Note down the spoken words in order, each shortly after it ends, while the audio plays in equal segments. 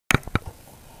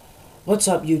What's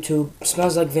up, YouTube?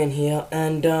 Smells like Vin here,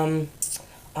 and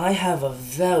I have a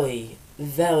very,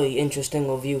 very interesting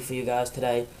review for you guys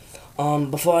today.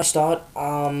 Before I start,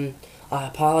 I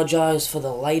apologize for the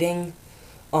lighting.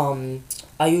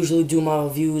 I usually do my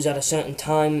reviews at a certain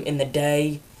time in the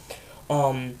day,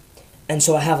 and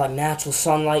so I have like natural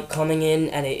sunlight coming in,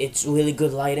 and it's really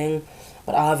good lighting.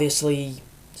 But obviously,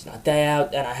 it's not day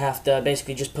out, and I have to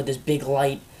basically just put this big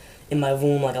light in my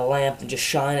room like a lamp and just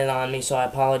shine it on me, so I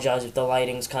apologize if the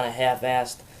lighting's kind of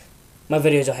half-assed. My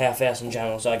videos are half-assed in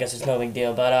general, so I guess it's no big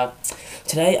deal. But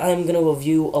today I'm going to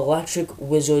review Electric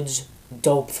Wizard's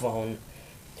Dopethrone,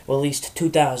 released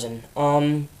 2000.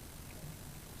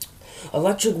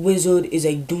 Electric Wizard is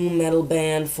a doom metal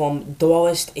band from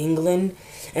Dorset, England,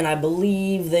 and I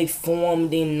believe they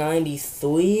formed in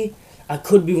 93. I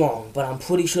could be wrong, but I'm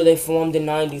pretty sure they formed in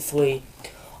 93.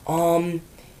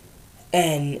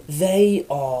 And they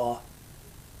are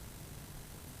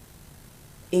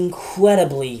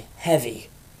incredibly heavy.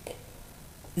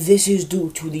 This is due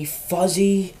to the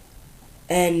fuzzy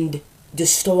and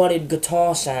distorted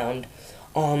guitar sound,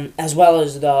 as well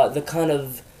as the kind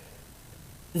of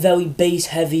very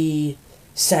bass-heavy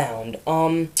sound.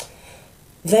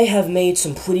 They have made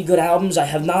some pretty good albums. I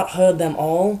have not heard them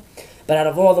all, but out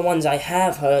of all the ones I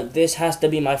have heard, this has to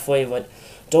be my favorite.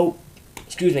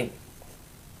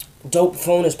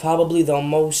 Dopethrone is probably the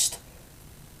most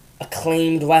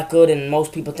acclaimed record, and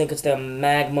most people think it's their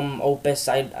magnum opus.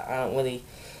 I don't really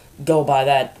go by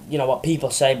that, what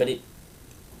people say, but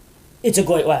it's a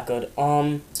great record.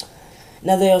 Now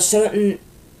there are certain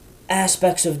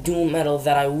aspects of doom metal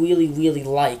that I really, really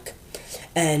like,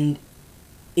 and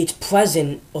it's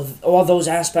present, or all those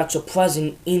aspects are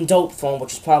present in Dopethrone,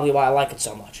 which is probably why I like it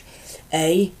so much.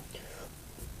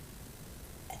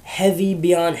 Heavy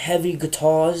beyond heavy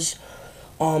guitars.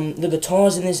 The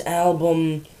guitars in this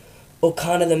album are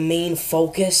kind of the main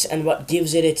focus and what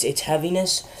gives it its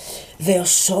heaviness. They're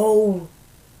so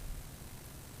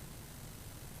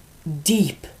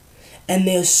deep, and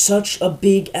there's such a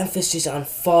big emphasis on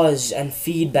fuzz and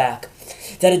feedback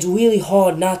that it's really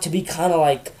hard not to be kind of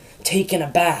like taken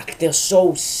aback. They're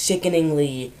so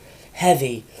sickeningly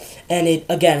heavy, and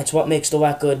it's what makes the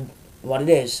record what it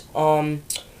is.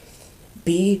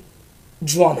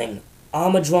 Drumming.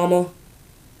 I'm a drummer,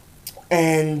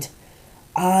 and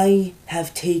I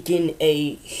have taken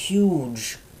a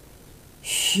huge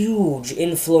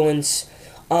influence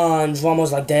on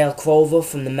drummers like Dale Crover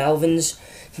from the Melvins.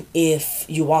 If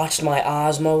you watched my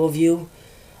Ozmo review,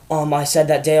 I said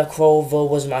that Dale Crover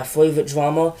was my favorite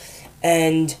drummer,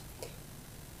 and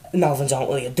Melvins aren't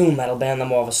really a doom metal band, they're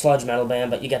more of a sludge metal band,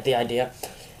 but you get the idea.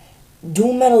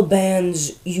 Doom metal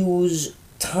bands use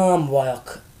tom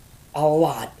work a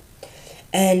lot,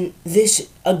 and this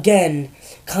again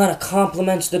kind of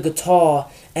complements the guitar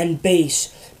and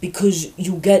bass because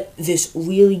you get this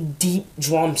really deep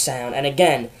drum sound. And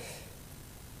again,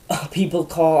 I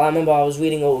remember I was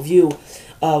reading a review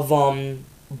of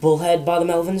Bullhead by the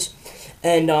Melvins,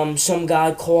 and some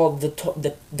guy called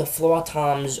the floor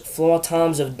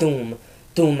toms of doom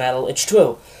metal. It's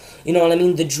true, you know what I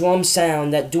mean. The drum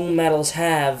sound that doom metal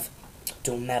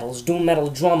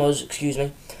drummers,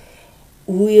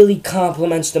 really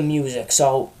complements the music,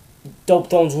 so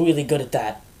Dopethrone's really good at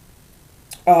that.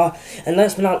 And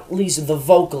last but not least, the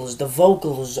vocals. The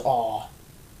vocals are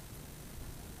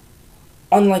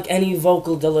unlike any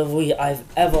vocal delivery I've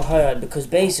ever heard, because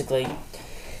basically,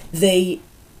 they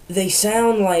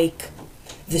sound like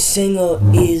the singer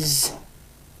is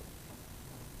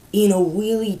in a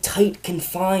really tight,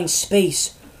 confined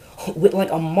space with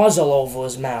like a muzzle over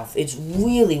his mouth. It's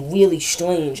really, really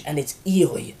strange, and it's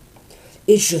eerie.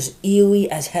 It's just eerie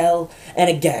as hell, and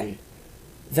again,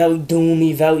 very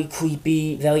doomy, very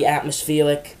creepy, very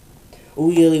atmospheric.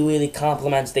 Really, really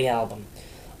complements the album.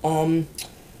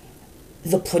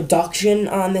 The production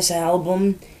on this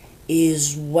album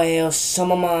is where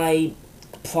some of my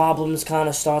problems kind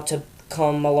of start to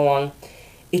come along.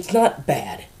 It's not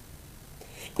bad.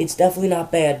 It's definitely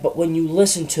not bad, but when you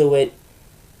listen to it,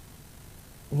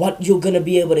 what you're going to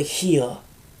be able to hear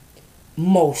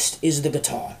most is the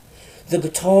guitar. The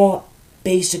guitar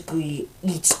basically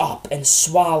eats up and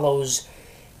swallows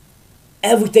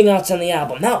everything else on the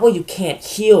album. Not where you can't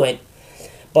hear it,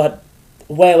 but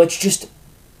where it's just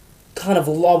kind of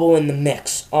lower in the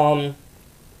mix. I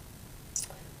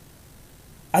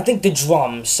think the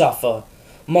drums suffer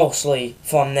mostly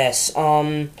from this.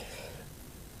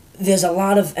 There's a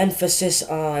lot of emphasis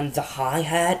on the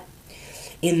hi-hat.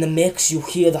 In the mix, you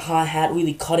hear the hi-hat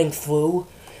really cutting through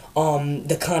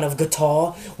the kind of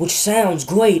guitar, which sounds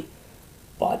great,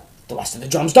 but the rest of the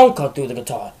drums don't cut through the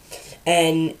guitar.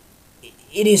 And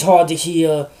it is hard to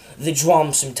hear the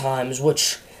drums sometimes,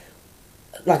 which,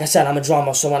 like I said, I'm a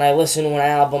drummer, so when I listen to an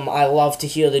album, I love to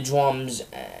hear the drums,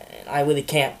 and I really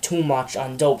can't too much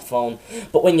on Dopethrone,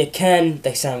 but when you can,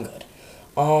 they sound good.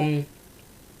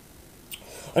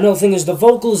 Another thing is the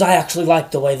vocals. I actually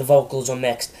like the way the vocals are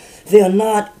mixed. They are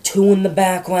not too in the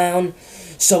background,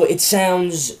 so it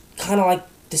sounds kind of like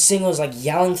the singer's like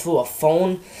yelling through a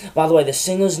phone. By the way, the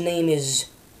singer's name is,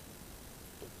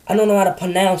 I don't know how to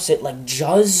pronounce it, like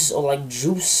Juz or like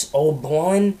Juice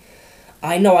O'Born.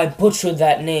 I know I butchered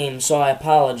that name, so I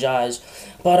apologize.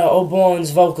 But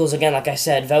O'Born's vocals, again, like I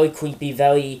said, very creepy,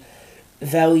 very,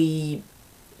 very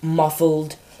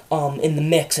muffled in the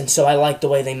mix, and so I like the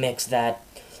way they mix that.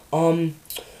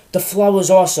 The flow is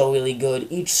also really good.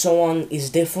 Each song is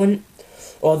different,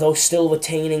 although still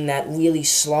retaining that really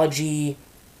sludgy,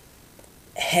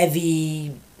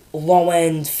 heavy,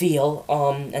 low-end feel,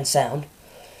 and sound.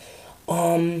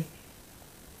 And,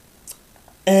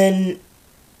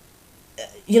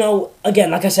 you know,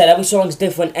 again, like I said, every song is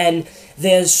different, and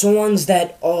there's songs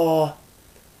that are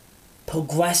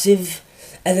progressive,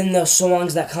 and then there's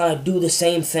songs that kind of do the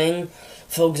same thing.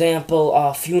 For example,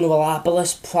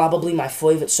 Funeralopolis, probably my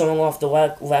favorite song off the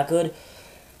record.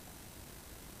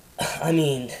 I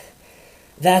mean,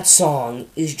 that song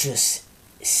is just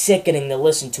sickening to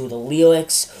listen to. The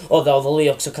lyrics, although the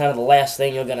lyrics are kind of the last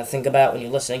thing you're going to think about when you're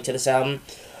listening to this album.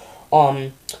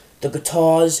 The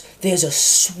guitars, there's a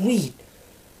sweet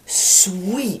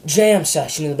jam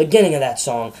session in the beginning of that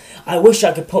song. I wish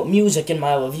I could put music in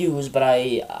my reviews, but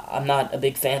I'm not a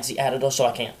big fancy editor, so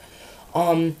I can't.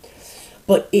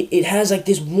 But it has like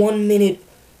this 1 minute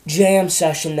jam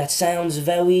session that sounds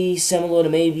very similar to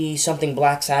maybe something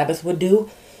Black Sabbath would do.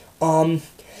 And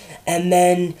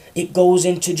then it goes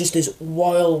into just this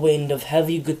whirlwind of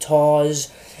heavy guitars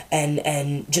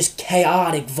and just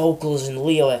chaotic vocals and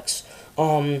lyrics.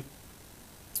 The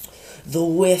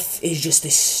riff is just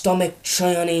this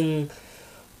stomach-churning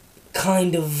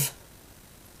kind of...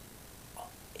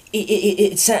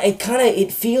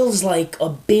 It feels like a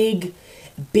big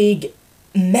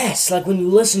mess. Like when you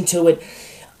listen to it,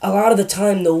 a lot of the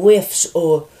time the riffs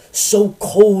are so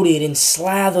coated and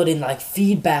slathered in like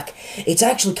feedback, it's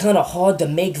actually kind of hard to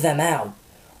make them out.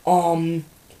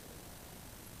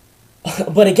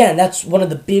 But again, that's one of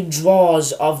the big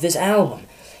draws of this album.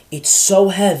 It's so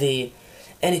heavy,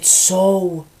 and it's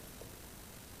so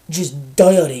just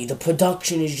dirty. The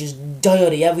production is just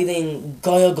dirty. Everything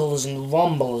gurgles and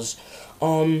rumbles.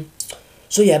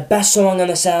 So yeah, best song on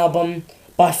this album,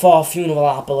 by far,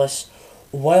 Funeralopolis.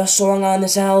 Worst song on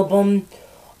this album,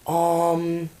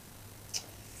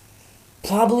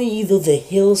 probably either The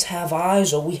Hills Have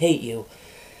Eyes or We Hate You.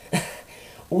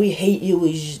 We Hate You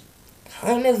is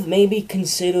kind of maybe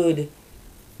considered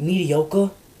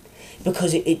mediocre,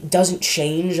 because it doesn't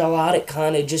change a lot. It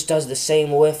kind of just does the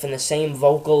same riff and the same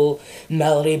vocal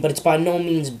melody, but it's by no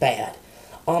means bad.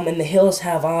 And The Hills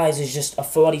Have Eyes is just a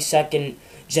 40-second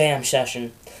jam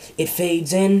session. It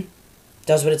fades in,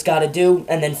 does what it's got to do,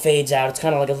 and then fades out. It's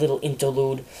kind of like a little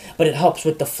interlude, but it helps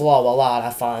with the flow a lot,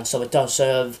 I find, so it does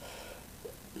serve,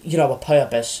 you know, a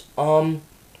purpose.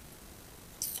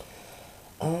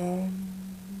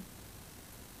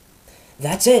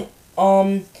 That's it.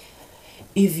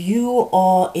 If you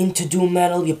are into doom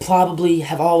metal, you probably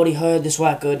have already heard this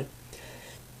record.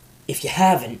 If you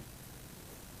haven't,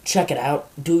 check it out.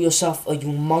 Do yourself a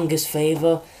humongous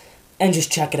favor and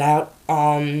just check it out.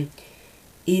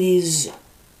 It's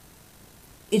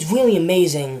really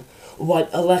amazing what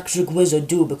Electric Wizard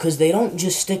do, because they don't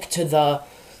just stick to the,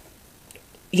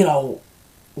 you know,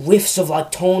 riffs of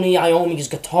like Tony Iommi's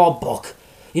Guitar Book.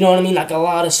 You know what I mean? Like a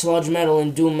lot of sludge metal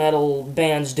and doom metal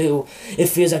bands do. It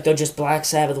feels like they're just Black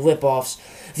Sabbath rip-offs.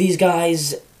 These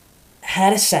guys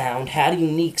had a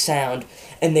unique sound,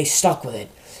 and they stuck with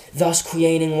it, thus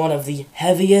creating one of the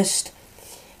heaviest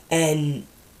and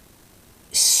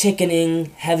sickening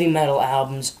heavy metal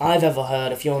albums I've ever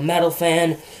heard. If you're a metal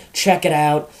fan, check it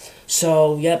out.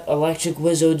 So, yep, Electric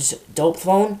Wizard's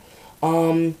Dopethrone. I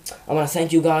want to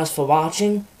thank you guys for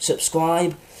watching.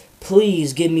 Subscribe.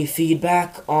 Please give me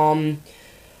feedback. You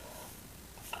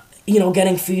know,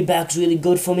 getting feedback's really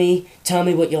good for me. Tell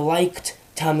me what you liked.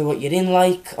 Tell me what you didn't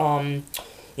like. You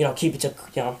know, keep it to,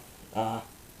 you know,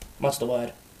 what's the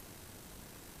word?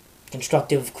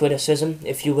 Constructive criticism,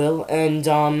 if you will.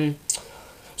 And,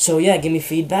 so yeah, give me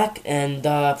feedback, and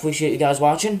appreciate you guys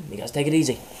watching. You guys take it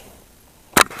easy.